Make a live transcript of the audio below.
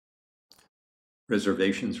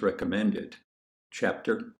Reservations recommended.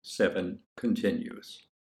 Chapter 7 continues.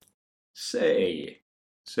 "Say,"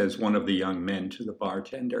 says one of the young men to the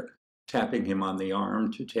bartender, tapping him on the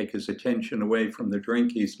arm to take his attention away from the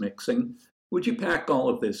drink he's mixing, "would you pack all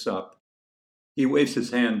of this up?" He waves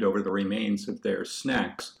his hand over the remains of their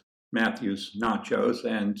snacks, Matthew's nachos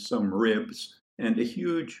and some ribs, and a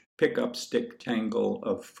huge pickup stick tangle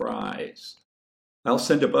of fries. "I'll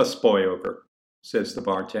send a busboy over," says the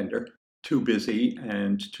bartender, too busy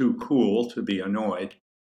and too cool to be annoyed.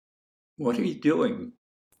 "What are you doing?"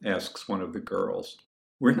 asks one of the girls.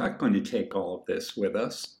 "We're not going to take all of this with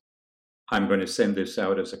us." "I'm going to send this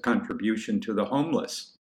out as a contribution to the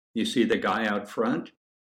homeless. You see the guy out front?"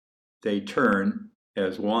 They turn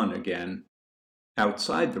as one again.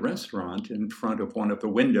 Outside the restaurant, in front of one of the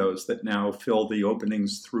windows that now fill the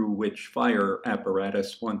openings through which fire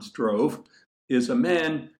apparatus once drove, is a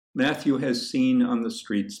man Matthew has seen on the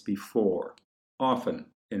streets before.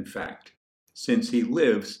 Often, in fact, since he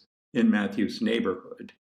lives in Matthew's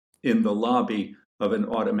neighborhood, in the lobby of an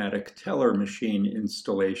automatic teller machine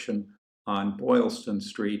installation on Boylston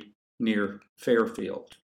Street near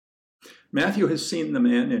Fairfield. Matthew has seen the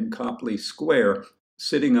man in Copley Square,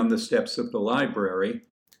 sitting on the steps of the library,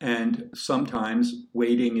 and sometimes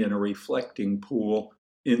wading in a reflecting pool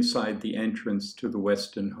inside the entrance to the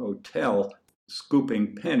Westin Hotel,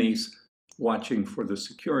 scooping pennies, watching for the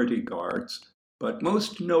security guards. But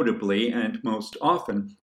most notably and most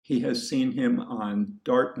often, he has seen him on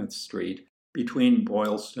Dartmouth Street between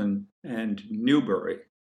Boylston and Newbury,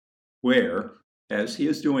 where, as he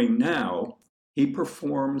is doing now, he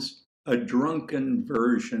performs a drunken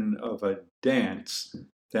version of a dance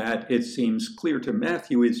that it seems clear to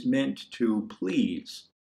Matthew is meant to please.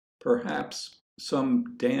 Perhaps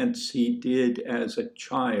some dance he did as a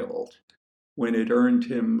child when it earned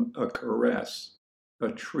him a caress,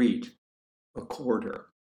 a treat, a quarter.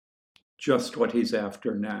 Just what he's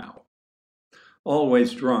after now.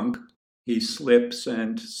 Always drunk, he slips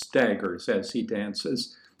and staggers as he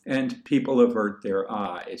dances, and people avert their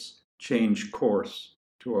eyes, change course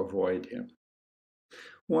to avoid him.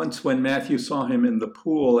 Once, when Matthew saw him in the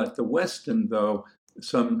pool at the Westin, though,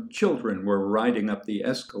 some children were riding up the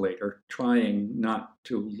escalator, trying not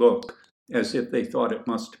to look, as if they thought it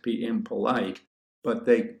must be impolite, but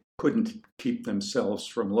they couldn't keep themselves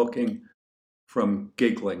from looking, from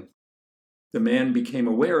giggling. The man became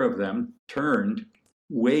aware of them, turned,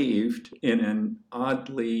 waved in an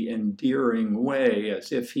oddly endearing way,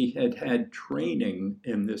 as if he had had training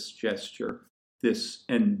in this gesture, this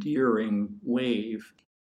endearing wave,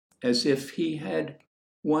 as if he had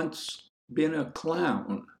once been a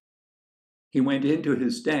clown. He went into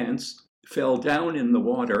his dance, fell down in the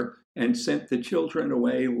water, and sent the children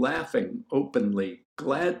away laughing openly,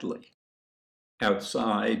 gladly.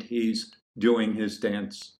 Outside, he's doing his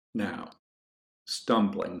dance now,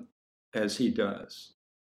 stumbling as he does.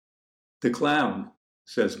 "The clown,"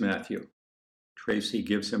 says Matthew. Tracy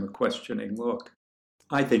gives him a questioning look.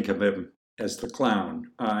 "I think of him as the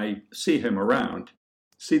clown. I see him around.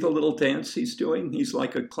 See the little dance he's doing? He's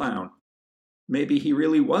like a clown. Maybe he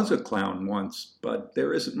really was a clown once, but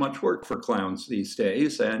there isn't much work for clowns these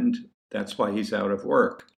days, and that's why he's out of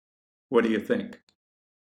work. What do you think?"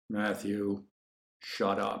 "Matthew,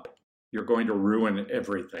 shut up. You're going to ruin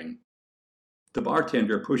everything." The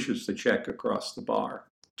bartender pushes the check across the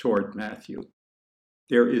bar toward Matthew.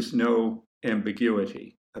 There is no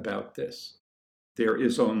ambiguity about this. There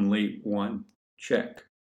is only one check.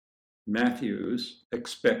 Matthew's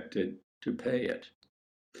expected to pay it.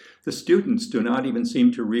 The students do not even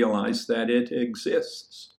seem to realize that it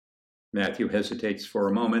exists. Matthew hesitates for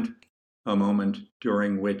a moment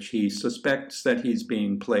during which he suspects that he's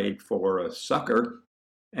being played for a sucker,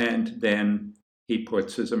 and then he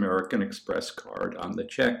puts his American Express card on the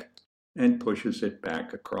check and pushes it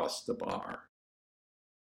back across the bar.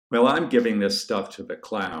 "Well, I'm giving this stuff to the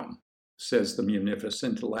clown," says the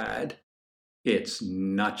munificent lad. "It's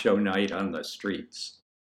nacho night on the streets."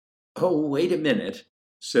 "Oh, wait a minute,"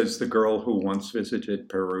 says the girl who once visited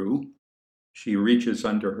Peru. She reaches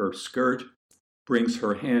under her skirt, brings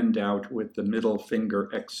her hand out with the middle finger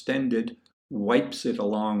extended, wipes it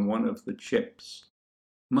along one of the chips.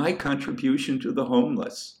 "My contribution to the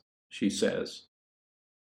homeless," she says.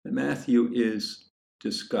 Matthew is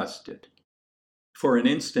disgusted. For an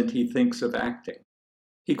instant, he thinks of acting.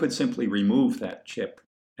 He could simply remove that chip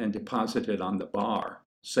and deposit it on the bar,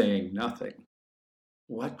 saying nothing.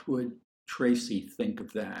 What would Tracy think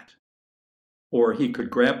of that? Or he could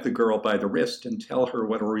grab the girl by the wrist and tell her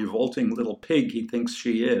what a revolting little pig he thinks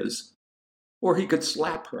she is. Or he could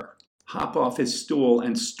slap her, hop off his stool,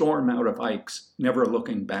 and storm out of Ike's, never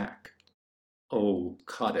looking back. Oh,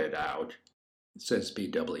 cut it out, says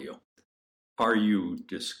BW. Are you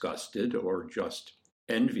disgusted or just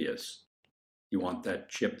envious? You want that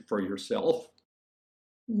chip for yourself?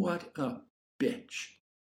 What a bitch.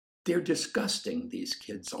 They're disgusting, these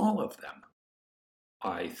kids, all of them.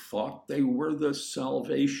 I thought they were the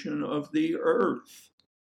salvation of the earth.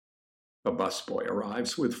 A busboy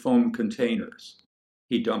arrives with foam containers.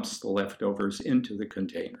 He dumps the leftovers into the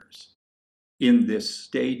containers. In this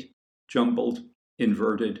state, jumbled,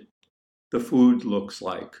 inverted, the food looks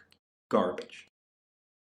like garbage.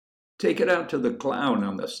 Take it out to the clown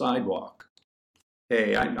on the sidewalk.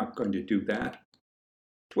 Hey, I'm not going to do that.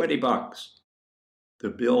 $20. The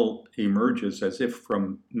bill emerges as if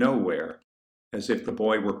from nowhere, as if the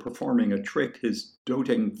boy were performing a trick his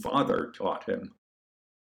doting father taught him.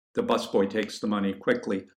 The busboy takes the money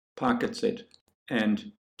quickly, pockets it,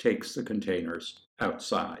 and takes the containers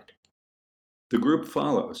outside. The group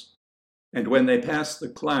follows, and when they pass the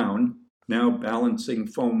clown, now balancing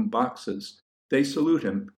foam boxes, they salute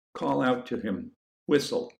him, call out to him,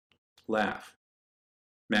 whistle, laugh.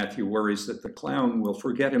 Matthew worries that the clown will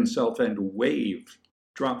forget himself and wave,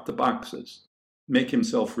 drop the boxes, make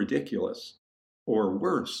himself ridiculous, or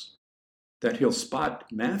worse, that he'll spot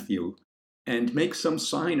Matthew and make some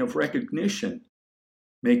sign of recognition,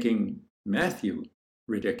 making Matthew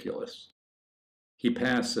ridiculous. He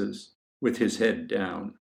passes with his head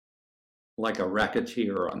down, like a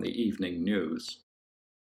racketeer on the evening news.